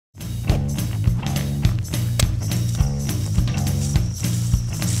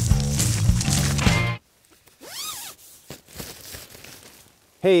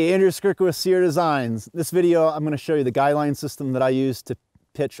Hey, Andrew Skurka with Sierra Designs. In this video, I'm going to show you the Guyline system that I use to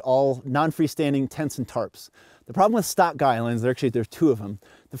pitch all non-freestanding tents and tarps. The problem with stock Guylines, there are two of them.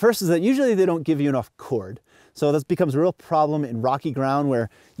 The first is that usually they don't give you enough cord. So this becomes a real problem in rocky ground where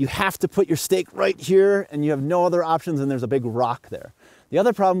you have to put your stake right here and you have no other options and there's a big rock there. The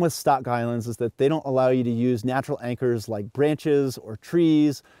other problem with stock Guylines is that they don't allow you to use natural anchors like branches or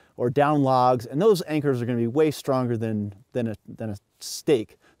trees or down logs, and those anchors are going to be way stronger than a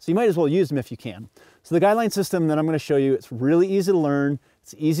stake. So you might as well use them if you can. So the Guyline system that I'm going to show you, it's really easy to learn,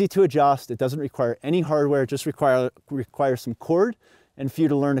 it's easy to adjust, it doesn't require any hardware, it just requires some cord and for you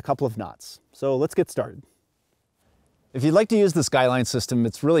to learn a couple of knots. So let's get started. If you'd like to use this Guyline system,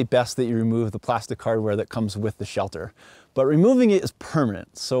 it's really best that you remove the plastic hardware that comes with the shelter. But removing it is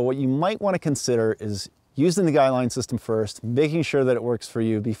permanent, so what you might want to consider is using the Guyline system first, making sure that it works for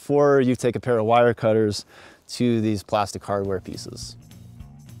you before you take a pair of wire cutters to these plastic hardware pieces.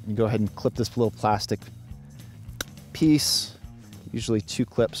 You go ahead and clip this little plastic piece. Usually 2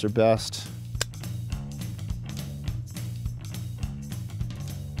 clips are best.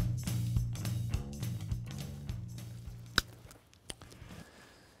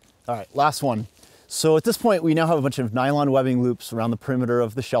 All right, last one. So at this point, we now have a bunch of nylon webbing loops around the perimeter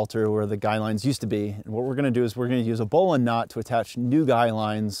of the shelter where the Guylines used to be. And what we're gonna do is we're gonna use a bowline knot to attach new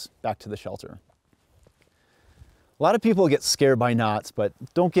Guylines back to the shelter. A lot of people get scared by knots, but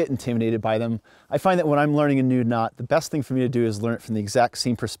don't get intimidated by them. I find that when I'm learning a new knot, the best thing for me to do is learn it from the exact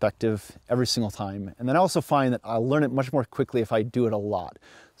same perspective every single time. And then I also find that I'll learn it much more quickly if I do it a lot.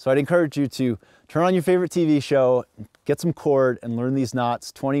 So I'd encourage you to turn on your favorite TV show, get some cord and learn these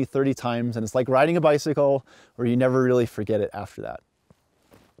knots 20, 30 times. And it's like riding a bicycle where you never really forget it after that.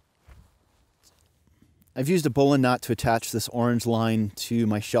 I've used a bowline knot to attach this orange line to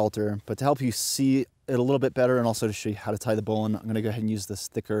my shelter, but to help you see it a little bit better and also to show you how to tie the bowline, I'm gonna go ahead and use this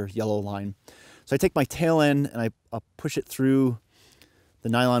thicker yellow line. So I take my tail end and I'll push it through the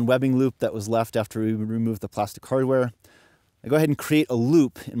nylon webbing loop that was left after we removed the plastic hardware. I go ahead and create a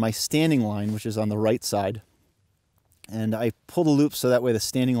loop in my standing line, which is on the right side. And I pull the loop so that way the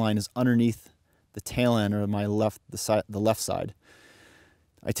standing line is underneath the tail end or my the left side.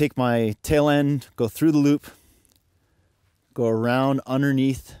 I take my tail end, go through the loop, go around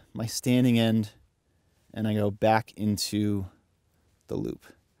underneath my standing end, and I go back into the loop.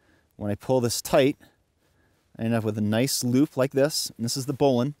 When I pull this tight, I end up with a nice loop like this, and this is the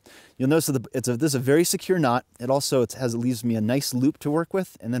bowline. You'll notice that this is a very secure knot. It leaves me a nice loop to work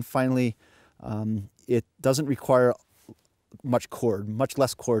with, and then finally, it doesn't require much cord, much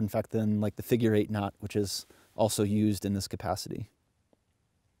less cord, in fact, than like the figure 8 knot, which is also used in this capacity.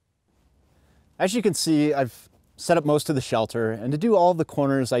 As you can see, I've set up most of the shelter, and to do all of the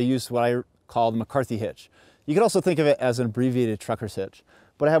corners, I used what I call the McCarthy hitch. You could also think of it as an abbreviated trucker's hitch.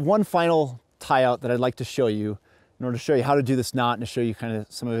 But I have one final tie out that I'd like to show you in order to show you how to do this knot and to show you kind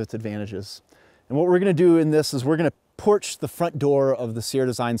of some of its advantages. And what we're gonna do in this is we're gonna porch the front door of the Sierra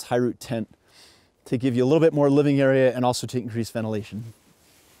Designs high root tent to give you a little bit more living area and also to increase ventilation.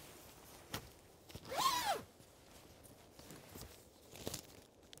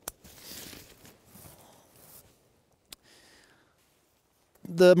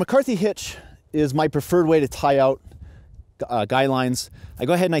 The McCarthy hitch is my preferred way to tie out Guylines. I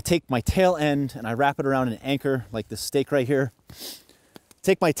go ahead and I take my tail end and I wrap it around an anchor like this stake right here.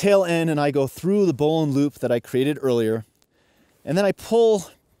 Take my tail end and I go through the bowline loop that I created earlier. And then I pull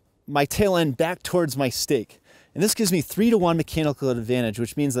my tail end back towards my stake. And this gives me 3-to-1 mechanical advantage,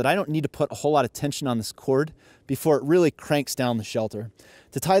 which means that I don't need to put a whole lot of tension on this cord before it really cranks down the shelter.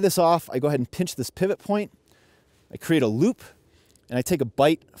 To tie this off, I go ahead and pinch this pivot point. I create a loop and I take a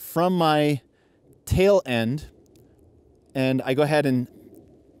bite from my tail end and I go ahead and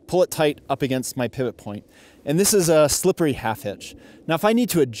pull it tight up against my pivot point. And this is a slippery half hitch. Now, if I need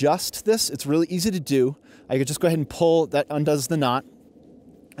to adjust this, it's really easy to do. I could just go ahead and pull, that undoes the knot.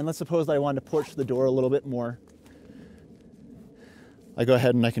 And let's suppose that I wanted to porch the door a little bit more. I go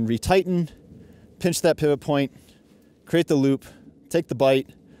ahead and I can retighten, pinch that pivot point, create the loop, take the bite,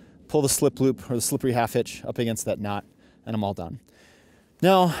 pull the slip loop or the slippery half hitch up against that knot, and I'm all done.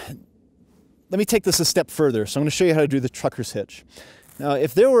 Now, let me take this a step further. So I'm going to show you how to do the trucker's hitch. Now,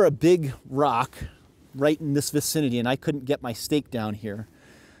 if there were a big rock right in this vicinity and I couldn't get my stake down here,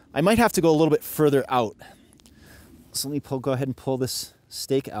 I might have to go a little bit further out. So let me go ahead and pull this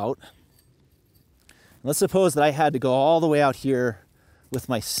stake out. Let's suppose that I had to go all the way out here with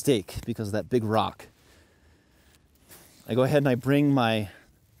my stake because of that big rock. I go ahead and I bring my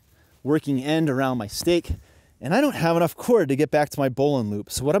working end around my stake, and I don't have enough cord to get back to my bowline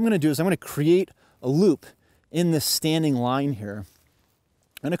loop. So what I'm going to do is I'm going to create a loop in this standing line here.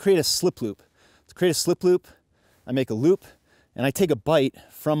 I'm going to create a slip loop. To create a slip loop, I make a loop and I take a bite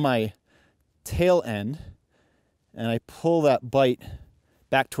from my tail end and I pull that bite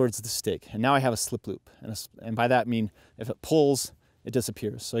back towards the stake. And now I have a slip loop. And by that I mean if it pulls, it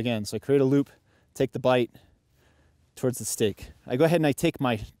disappears. So again, I create a loop, take the bite towards the stake. I go ahead and I take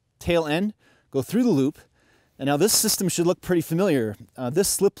my tail end, go through the loop, and now this system should look pretty familiar. This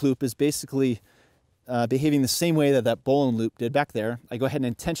slip loop is basically behaving the same way that that bowline loop did back there. I go ahead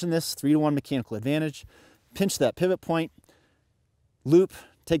and tension this 3-to-1 mechanical advantage, pinch that pivot point, loop,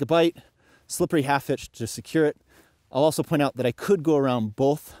 take a bite, slippery half hitch to secure it. I'll also point out that I could go around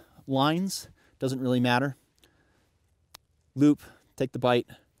both lines, doesn't really matter. Loop, take the bite,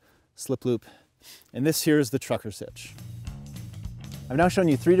 slip loop, and this here is the trucker's hitch. I've now shown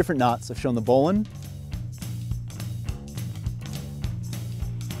you 3 different knots. I've shown the bowline,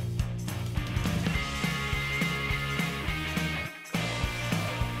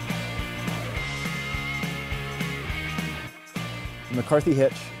 the McCarthy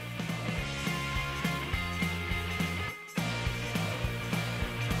hitch,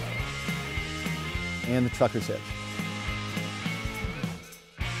 and the trucker's hitch.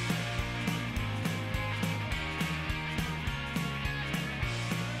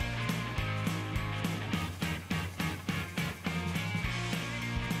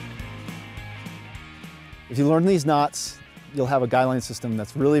 If you learn these knots, you'll have a guideline system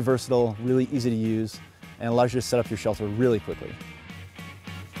that's really versatile, really easy to use, and allows you to set up your shelter really quickly.